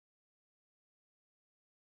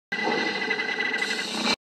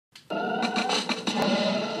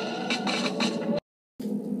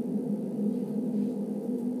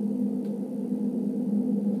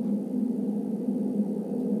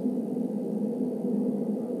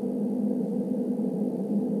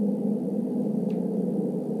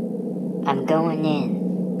I'm going in.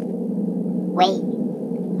 Wait,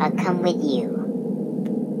 I'll come with you.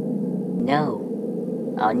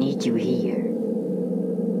 No, I'll need you here.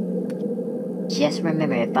 Just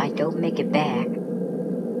remember, if I don't make it back,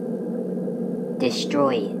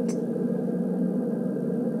 destroy it.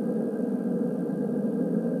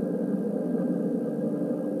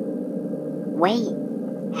 Wait,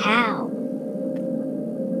 how?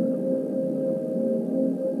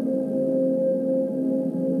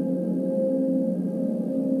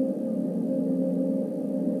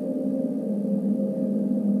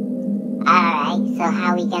 Alright, so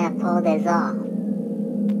how are we gonna pull this off?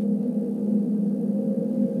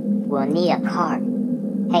 We'll need a cart.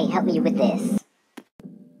 Hey, help me with this.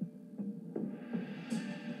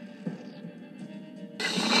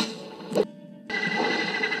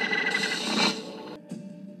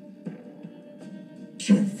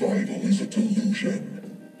 Survival is a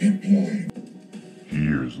delusion. Employing.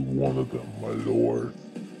 Here's one of them, my lord.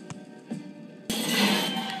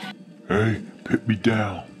 Hey, put me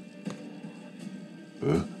down.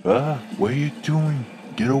 What are you doing?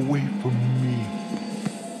 Get away from me.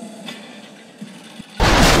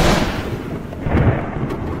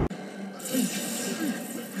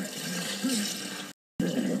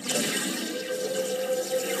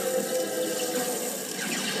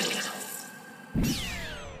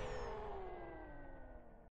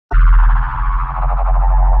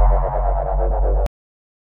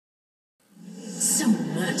 So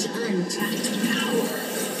much untapped power.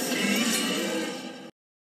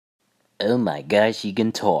 Oh my gosh, you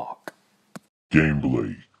can talk.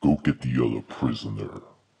 Gameblade, go get the other prisoner.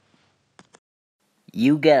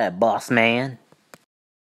 You got it, boss man.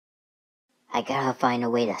 I gotta find a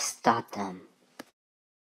way to stop them.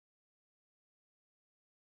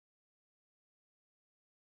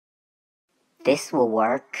 This will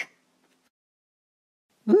work.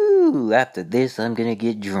 Ooh, after this I'm gonna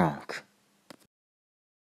get drunk.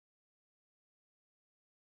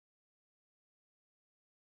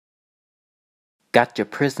 Got your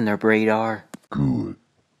prisoner, Bradar. Good.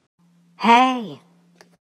 Hey!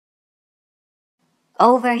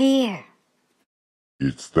 Over here!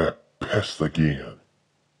 It's that pest again.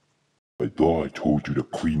 I thought I told you to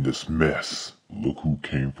clean this mess. Look who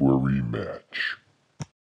came for a rematch.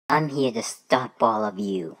 I'm here to stop all of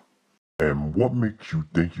you. And what makes you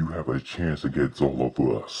think you have a chance against all of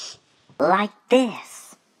us? Like this.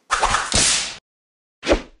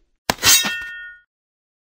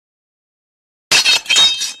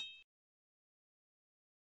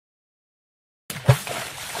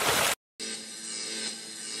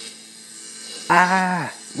 Ah,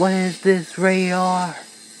 what is this, Radar?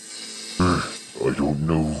 I don't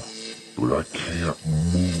know, but I can't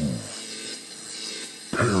move.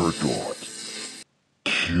 Paradox,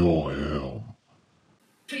 kill him.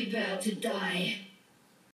 Prepare to die.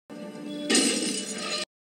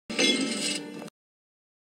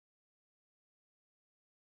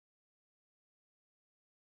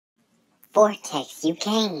 Vortex, you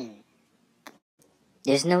came.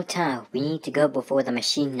 There's no time. We need to go before the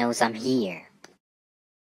machine knows I'm here.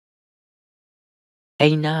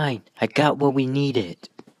 Hey, Nine, I got what we needed.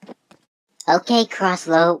 Okay,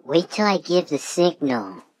 Crosslow, wait till I give the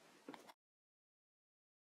signal.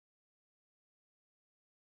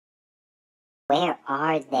 Where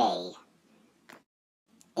are they?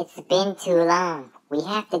 It's been too long. We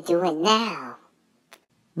have to do it now.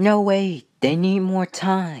 No way, they need more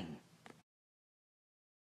time.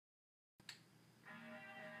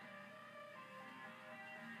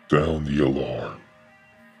 Sound the alarm.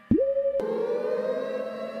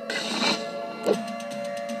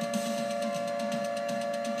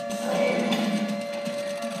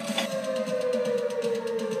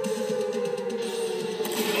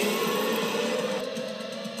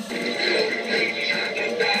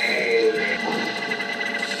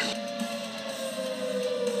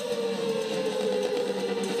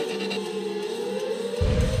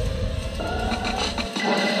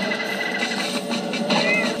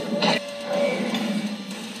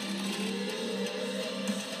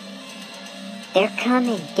 They're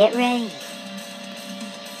coming. Get ready.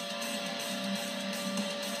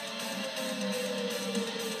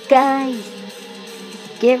 Guys,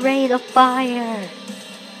 get ready to fire.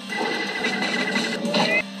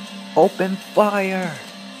 Open fire!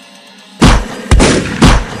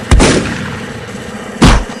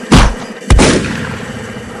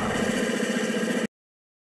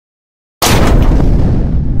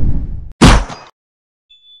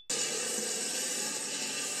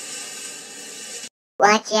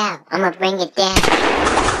 Watch out, I'm gonna bring it down.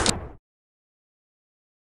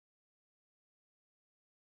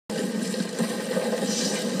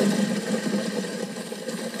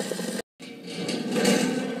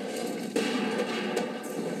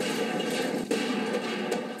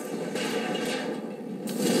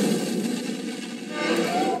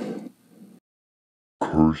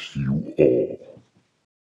 curse you all.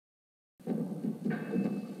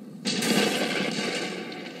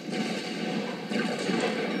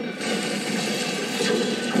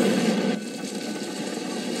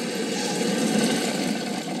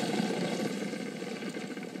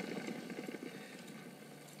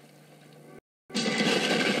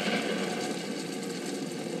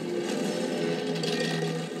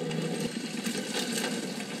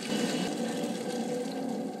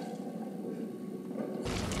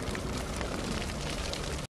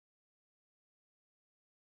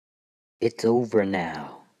 It's over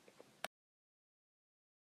now.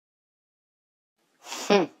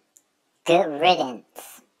 Good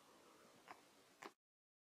riddance.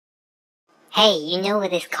 Hey, you know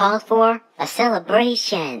what it's called for? A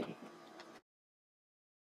celebration.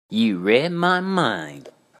 You read my mind.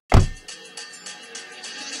 Oh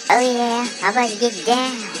yeah, how about you get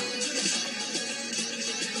down?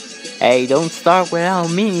 Hey, don't start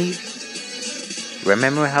without me.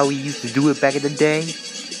 Remember how we used to do it back in the day?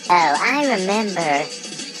 Oh, I remember.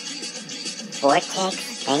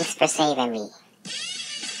 Vortex, thanks for saving me.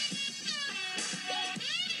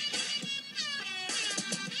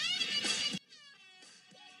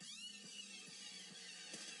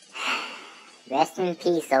 Rest in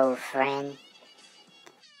peace, old friend.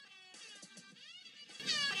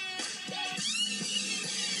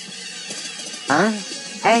 Huh?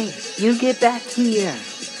 Hey, you get back here.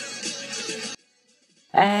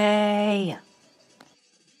 Hey!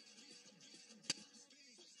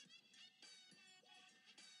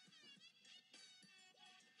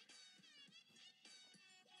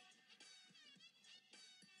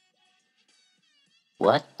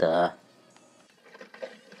 What the?